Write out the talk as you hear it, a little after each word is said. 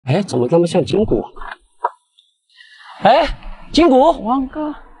哎，怎么那么像金古？哎，金古，王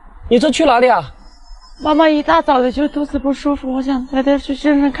哥，你这去哪里啊？妈妈一大早的就肚子不舒服，我想带她去医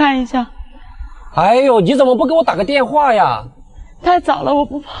生看一下。哎呦，你怎么不给我打个电话呀？太早了，我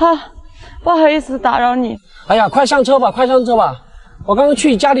不怕，不好意思打扰你。哎呀，快上车吧，快上车吧！我刚刚去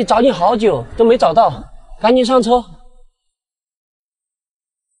你家里找你好久都没找到，赶紧上车。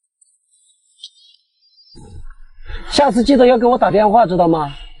下次记得要给我打电话，知道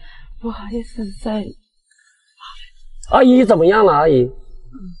吗？不好意思，在。阿姨怎么样了？阿姨？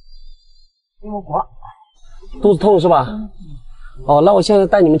肚子痛是吧？哦，那我现在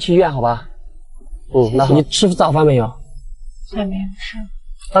带你们去医院，好吧？那你吃早饭没有？还没有吃。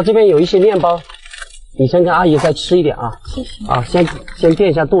那这边有一些面包，你先跟阿姨再吃一点啊。谢谢。啊，先垫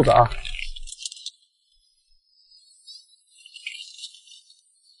一下肚子啊。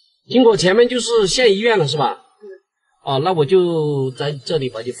经过前面就是县医院了，是吧？哦，那我就在这里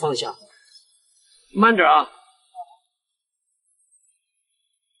把你放下，慢点啊。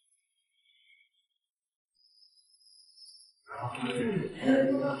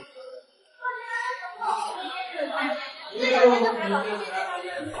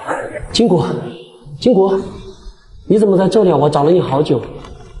金古，金古，你怎么在这里啊？我找了你好久，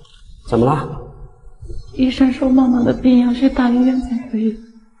怎么了？医生说妈妈的病要去大医院才可以。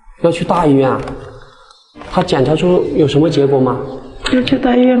要去大医院啊？他检查出有什么结果吗？要去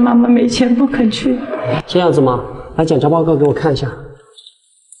大医院，妈妈没钱不肯去。这样子吗？来，检查报告给我看一下。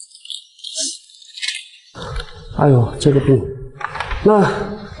哎呦，这个病，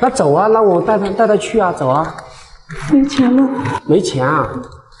那走啊，那我带他去啊，走啊。没钱了。没钱啊？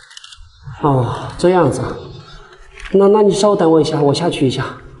哦，这样子啊。那你稍等我一下，我下去一下，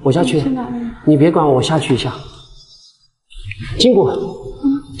我下去。去哪里？你别管我，下去一下。金古，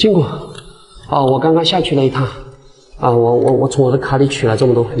金古，哦，我刚刚下去了一趟，啊，我从我的卡里取了这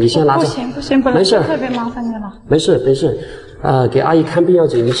么多，你先拿着。不行，没事，特别麻烦你了。没事，给阿姨看病要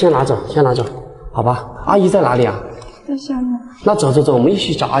紧，你先拿走，好吧？阿姨在哪里啊？在下面。那走，我们一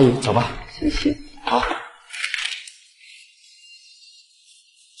起找阿姨，走吧。谢谢。好。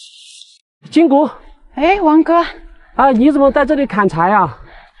金古，哎，王哥，啊，你怎么在这里砍柴啊？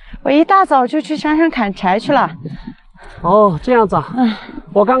我一大早就去山上砍柴去了。哦，这样子啊。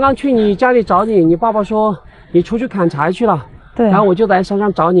我刚刚去你家里找你，你爸爸说你出去砍柴去了。对。然后我就来山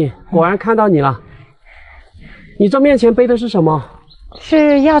上找你，果然看到你了。你这面前背的是什么？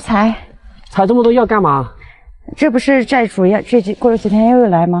是药材。采这么多药干嘛？这不是债主要过了几天又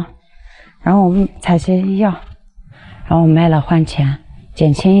来吗？然后我们采些药，然后我卖了换钱，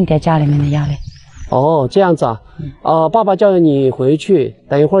减轻一点家里面的压力。哦，这样子啊。爸爸叫你回去，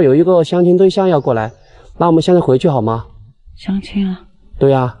等一会儿有一个相亲对象要过来，那我们现在回去好吗？相亲啊？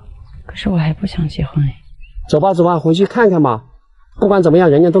对呀。可是我还不想结婚哎。走吧，回去看看吧。不管怎么样，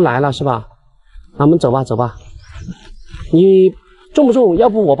人家都来了是吧？那我们走吧。你重不重？要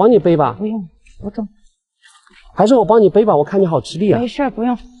不我帮你背吧？不用，不重。还是我帮你背吧，我看你好吃力啊。没事，不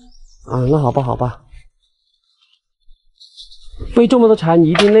用。啊，那好吧。背这么多柴，你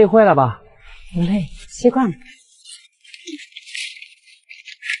一定累坏了吧？不累，习惯了。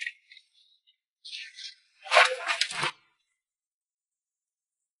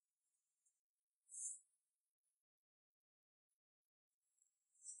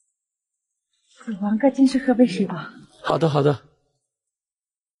王哥进去喝杯水吧。好的。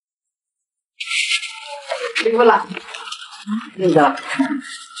辛苦了。那个，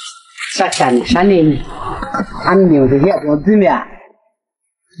山里，俺牛的也多对面。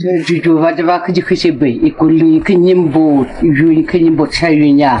这把可就可些背，一锅里可你不鱼，可你不吃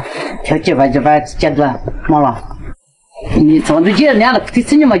鱼呢，条这把接着没了。你早就接两个，这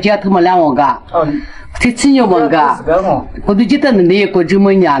次你们接他们两万个。这次你们个，我都记得你过这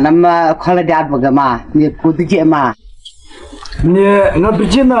么年，那么快了点多个嘛，你过得接嘛？你那不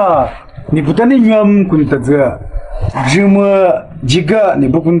见呢？你不但你远滚得这，这么几个你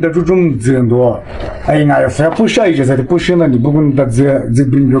不滚得这种这多，哎呀，非不少一些才不少呢，你不滚得这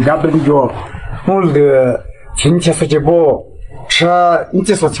边就干不了，我的亲戚说这不，吃你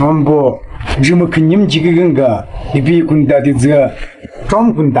这说千万不，这么跟你们几个人个，你比滚得的这。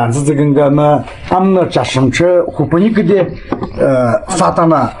装滚蛋子这个嘛，俺们那家生吃，或把你给的发达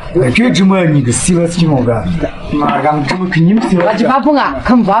了，就这么你个洗了洗我个，妈俺这么给你们洗了洗。发不啊？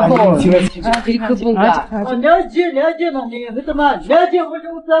肯发不？啊，这可不啊！了解了，你为什么了解我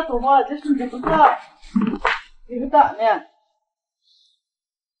就知道嘛？这是不知道，你个咋呢？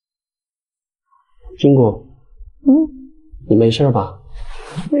金古，你没事吧？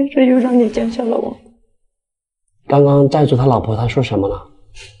没事，又让你见笑了我。刚刚债主他老婆他说什么了？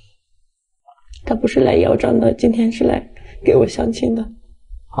他不是来要账的，今天是来给我相亲的。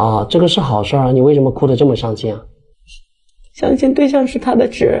啊，这个是好事啊，你为什么哭得这么伤心啊？相亲对象是他的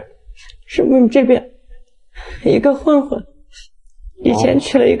侄儿，是我们这边一个混混，以前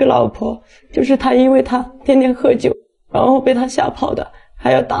娶了一个老婆，就是他因为他天天喝酒，然后被他吓跑的，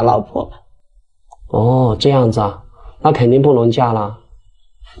还要打老婆。哦，这样子啊，那肯定不能嫁了。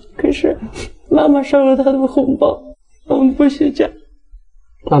可是妈妈收了他的红包，我们不许嫁。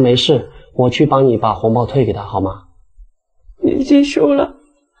那没事，我去帮你把红包退给他好吗？你已经收了。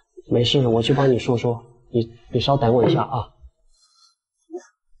没事，我去帮你说，你稍等我一下啊。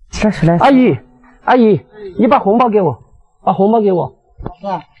这是来，阿姨，你把红包给我，把红包给我。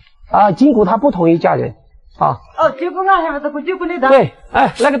啊，金谷他不同意嫁人啊。哦，结果俺还是不结果你的。对，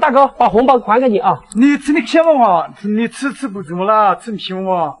哎，那个大哥，把红包还给你啊。你吃你骗我，你吃不怎么了？吃骗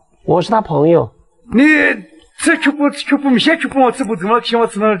我。我是他朋友。你吃去不明显去不我吃不怎么了？骗我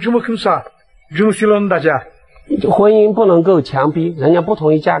吃了这么很傻，扔死了大家。婚姻不能够强逼，人家不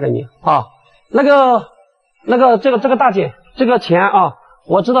同意嫁给你啊。这个大姐，这个钱啊，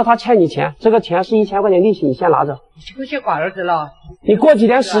我知道她欠你钱，这个钱是1000块钱利息，你先拿着。1000块钱挂儿子了。你过几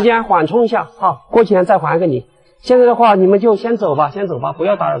天时间缓冲一下啊，过几天再还给你。现在的话，你们就先走吧，不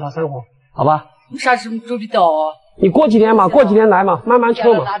要打扰他生活，好吧？啥时候走得到？你过几天嘛，过几天来嘛，慢慢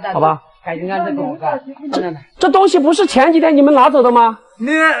抽嘛，好吧？赶紧按这个干。这东西不是前几天你们拿走的吗？你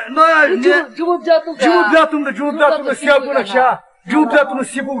这我比较懂的，下不了下，肉不要动的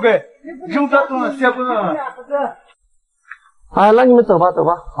下不给，肉不要动的下不了。哎，那你们走吧，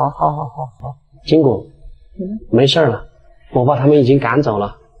好。金谷，没事了，我把他们已经赶走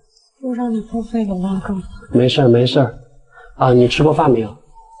了。又让你破费了，王哥。没事。啊，你吃过饭没有？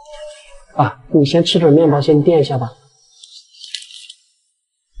啊，你先吃点面包，先垫一下吧。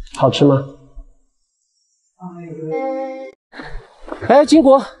好吃吗？哎，金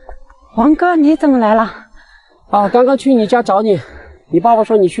谷，王哥，你怎么来了？啊，刚刚去你家找你，你爸爸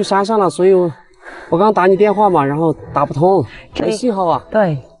说你去山上了，所以我刚打你电话嘛，然后打不通，没信号啊。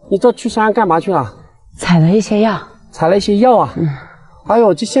对，你这去山干嘛去了？采了一些药。采了一些药啊？哎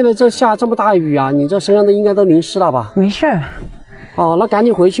呦，现在这下这么大雨啊，你这身上的应该都淋湿了吧？没事。哦，那赶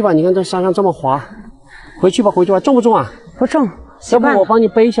紧回去吧，你看这山上这么滑，回去吧，重不重啊？不重，要不我帮你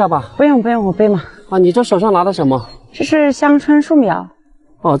背一下吧？不用，我背嘛。啊，你这手上拿的什么？这是乡村树苗。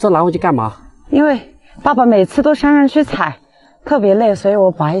哦，这拿回去干嘛？因为爸爸每次都山上去采，特别累，所以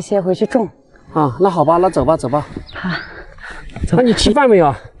我拔一些回去种。啊，那好吧，那走吧。好，那你吃饭没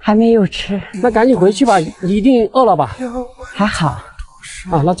有？还没有吃。那赶紧回去吧，你一定饿了吧？还好。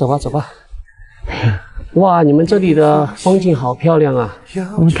啊，那走吧。哇，你们这里的风景好漂亮啊！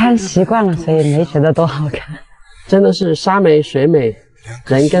我们看习惯了，所以没觉得多好看。真的是山美水美，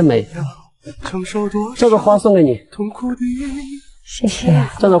人更美。这个花送给你，谢谢。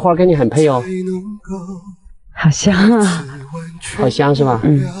这个花跟你很配哦。好香啊！好香是吧？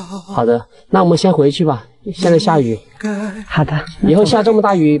好的，那我们先回去吧。现在下雨。好的。以后下这么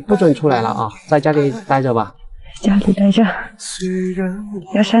大雨不准出来了啊，在家里待着吧。家里待着。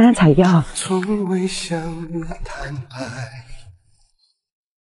要山上采药。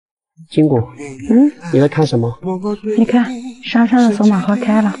金谷，你在看什么？你看山上的索玛花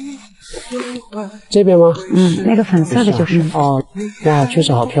开了。这边吗？那个粉色的就是。哦，哇，确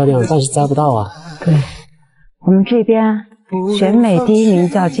实好漂亮，但是摘不到啊。对，我们这边选美第1名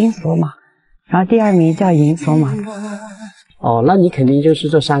叫金索玛，然后第2名叫银索玛。哦，那你肯定就是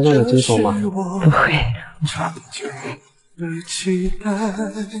这山上的金索玛。不会。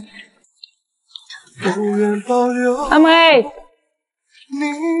阿妹，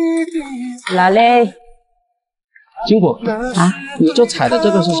来嘞。金谷啊，你这采的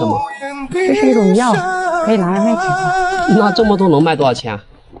这个是什么？这是一种药，可以拿来卖钱。那这么多能卖多少钱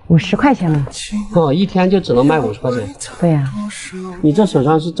？50块钱了。哦，一天就只能卖50块钱。对呀。你这手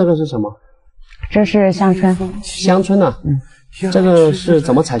上这个是什么？这是乡村。乡村的。这个是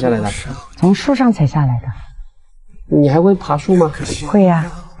怎么采下来的？从树上采下来的。你还会爬树吗？会呀，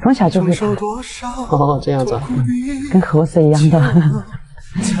从小就会爬。哦，这样子。跟猴子一样的。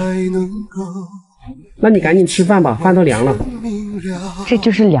那你赶紧吃饭吧，饭都凉了。这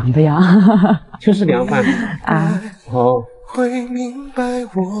就是凉的呀。就是凉饭啊。哦。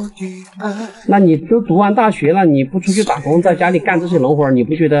那你都读完大学了，你不出去打工，在家里干这些农活，你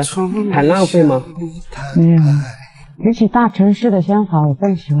不觉得很浪费吗？没有，比起大城市的香草，我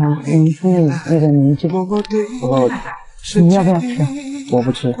更喜欢农村的那个宁静。哦，你要不要吃？我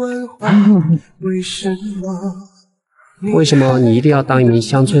不吃。为什么你一定要当一名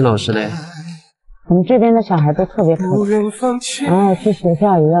乡村老师呢？我们这边的小孩都特别可爱，然后去学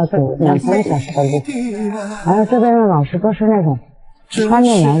校也要走2-3个小时的路，然后这边的老师都是那种3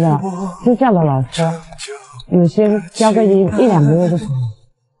年来的支教的老师，有些教个1-2个月就走了。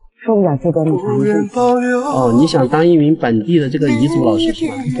受不了这边的环境。哦，你想当一名本地的这个彝族老师是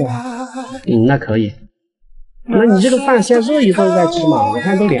吧？对。那可以。那你这个饭先热一热再吃嘛，我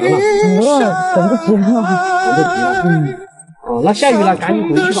看都凉了。等不及了。等不及了。哦，那下雨了，赶紧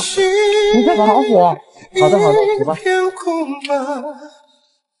回去吧。你在跑火。好的，走吧。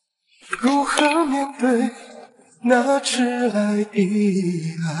如何面对那迟来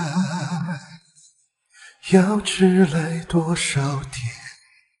的爱？要迟来多少天？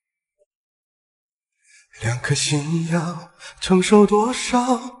两颗心要承受多少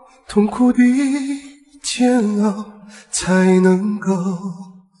痛苦的煎熬，才能够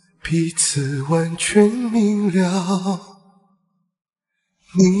彼此完全明了？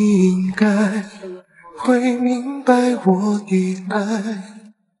你应该会明白我的爱。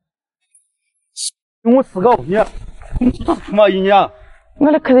我死个你，妈一年，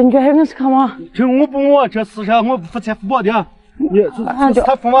我来看着你还有事干嘛？这我不我这事上我不付钱付保的，你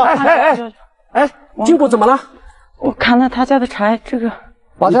他付吗？哎，金谷怎么了？我看了他家的柴，这个。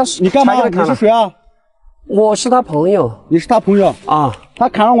把他你干嘛？你是谁啊？我是他朋友。你是他朋友啊？他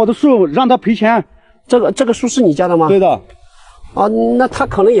看了我的树，让他赔钱。这个树是你家的吗？对的。啊，那他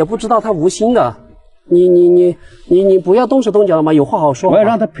可能也不知道，他无心的。你不要动手动脚了嘛，有话好说。我要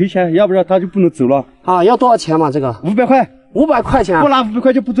让他赔钱，要不然他就不能走了。啊，要多少钱嘛？这个500块。500块钱。不拿500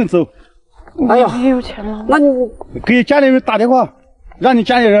块就不准走。哎呀，没有钱了。那你给家里人打电话，让你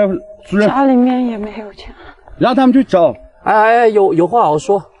家里人主任。家里面也没有钱。让他们去找。哎，有话好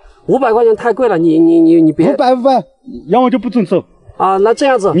说。500块钱太贵了，你别。500，要么就不准走。啊，那这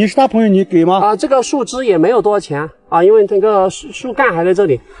样子，你是他朋友，你给吗？啊，这个树枝也没有多少钱啊，因为那个树干还在这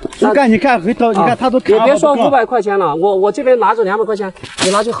里。树干你看回头，你看他都看。也别说500块钱了，我这边拿着200块钱，你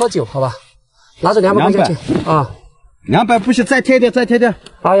拿去喝酒，好吧？拿着200块钱去啊。200不行，再贴点。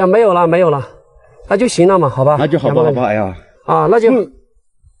哎呀，没有了，那就行了嘛，好吧？那就好吧，哎呀。啊，那就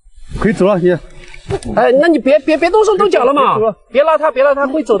可以走了，你。哎，那你别动手动脚了嘛，别拉他，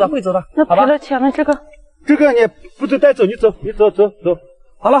会走的。那赔了钱了，这个你不准带走，你走。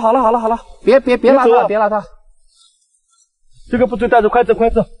好了，别拉他。这个不准带走，快走。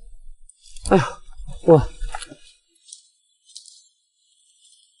哎呀，我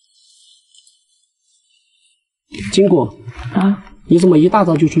金谷啊，你怎么一大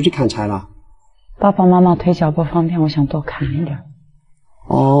早就出去砍柴了？爸爸妈妈腿脚不方便，我想多砍一点。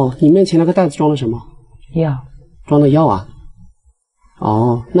哦，你面前那个袋子装的什么？药。装的药啊？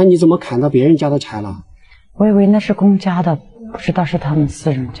哦，那你怎么砍到别人家的柴了？我以为那是公家的，不知道是他们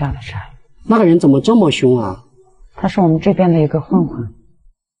私人家的柴。那个人怎么这么凶啊？他是我们这边的一个混混，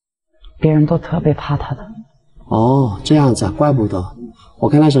别人都特别怕他的。哦，这样子啊，怪不得。我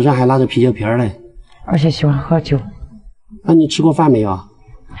看他手上还拿着啤酒瓶嘞。而且喜欢喝酒。那你吃过饭没有啊？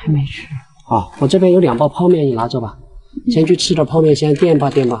还没吃。好，我这边有2包泡面，你拿着吧。先去吃点泡面，先垫吧，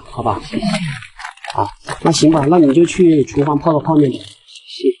好吧？好，那行吧，那你就去厨房泡个泡面。行。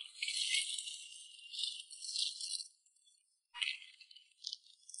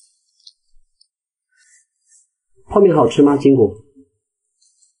泡面好吃吗，金谷？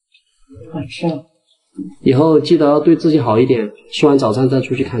好吃。以后记得要对自己好一点，吃完早餐再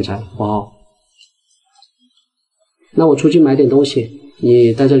出去砍柴，好不好？那我出去买点东西，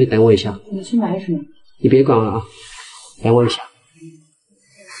你在这里等我一下。你去买什么？你别管了啊，等我一下。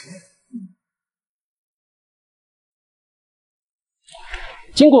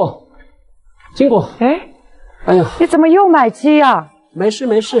金谷，哎呀，你怎么又买鸡呀？没事，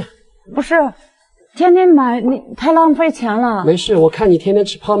不是，天天买你太浪费钱了。没事，我看你天天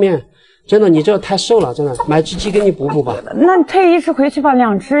吃泡面，真的你这太瘦了，真的，买只鸡给你补补吧。那你退一只回去吧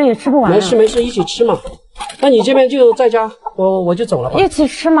，2只也吃不完。没事，一起吃嘛。那你这边就在家，我就走了吧。一起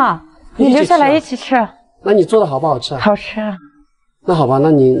吃嘛，你留下来一起吃。那你做的好不好吃啊？好吃。那好吧，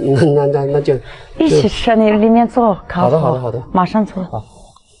那就一起吃，你里面做烤。好的，马上做。好。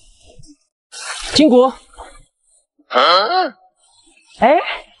金谷。哎，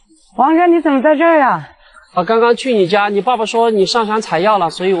王哥，你怎么在这儿呀？我刚刚去你家，你爸爸说你上山采药了，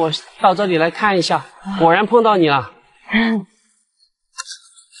所以我到这里来看一下，果然碰到你了。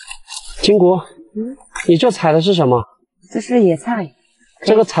金谷，你这采的是什么？这是野菜。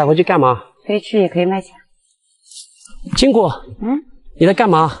这个采回去干嘛？可以吃，也可以卖钱。金谷，你在干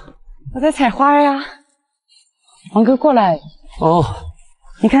嘛？我在采花呀。王哥过来。哦，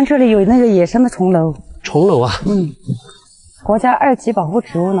你看这里有那个野生的重楼。重楼啊？国家2级保护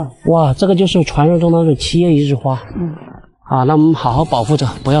植物呢。哇，这个就是传说中的7叶一日花。好，那我们好好保护着，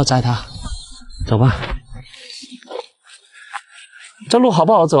不要摘它。走吧。这路好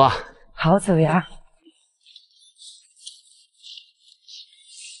不好走啊？好走呀。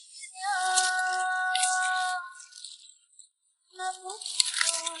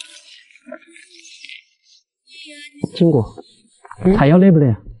金果，采药累不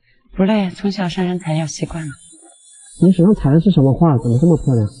累？不累，从小上山采药习惯了。你手上采的是什么花？怎么这么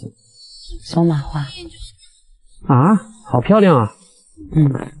漂亮？索玛花。啊，好漂亮啊！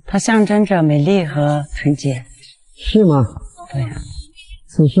它象征着美丽和纯洁。是吗？对呀。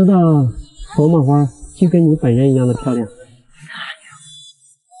此时的索玛花就跟你本人一样的漂亮。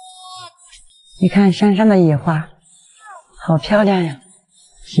你看山上的野花，好漂亮呀！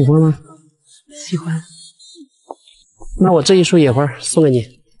喜欢吗？喜欢。那我这一束野花送给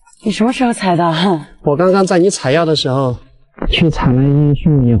你。你什么时候采的？我刚刚在你采药的时候去采了一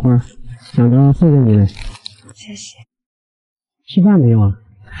束野花，想着送给你的。谢谢。吃饭没有啊？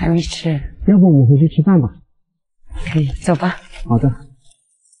还没吃。要不我们回去吃饭吧？可以，走吧。好的。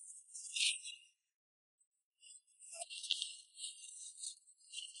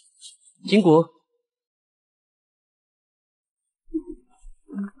金谷，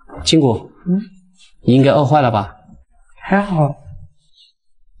金谷，你应该饿坏了吧？还好。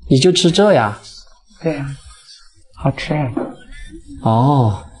你就吃这呀？对呀，好吃哎。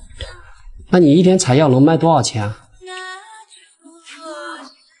哦，那你一天采药能卖多少钱啊？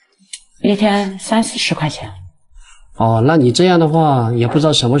一天30-40块钱。哦，那你这样的话，也不知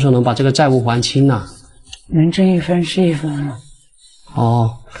道什么时候能把这个债务还清呢。能挣一分是一分了。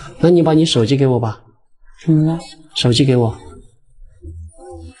哦，那你把你手机给我吧。怎么了？手机给我。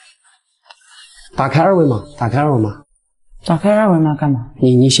打开二维码，打开二维码。打开二维码干嘛？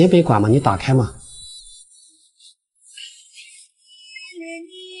你先别管嘛，你打开嘛。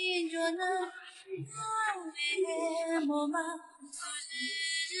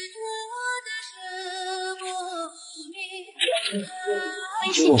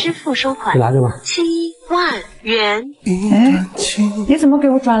微信支付收款，你拿着吧。7万元。哎，你怎么给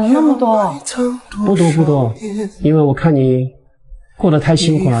我转了那么多？不多，因为我看你过得太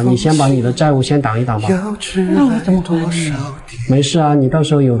辛苦了，你先把你的债务先挡一挡吧。那我怎么还你？没事啊，你到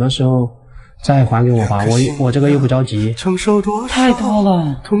时候有的时候再还给我吧，我这个又不着急。太多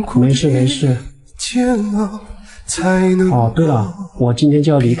了。没事。哦，对了，我今天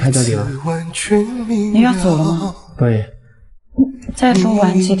就要离开这里了。你要走了吗？对。再多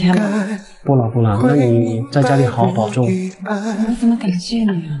玩几天吧。不了，那你在家里好好保重。我怎么感谢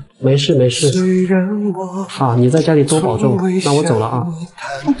你啊？没事。啊，你在家里多保重。那我走了啊。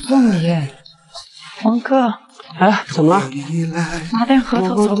我不送你。王哥。哎，怎么了？拿点核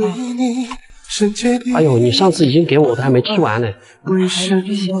桃走吧。哎呦，你上次已经给我的还没吃完呢。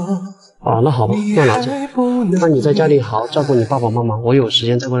哦，那好吧，那拿着。那你在家里好好照顾你爸爸妈妈，我有时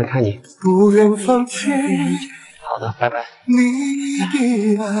间再过来看你。好的，拜拜。你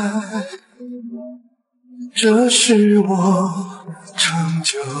的爱，这是我长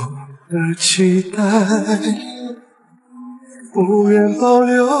久的期待，不愿保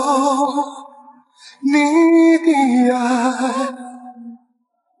留你的爱，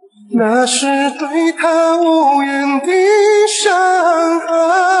那是对他无言的伤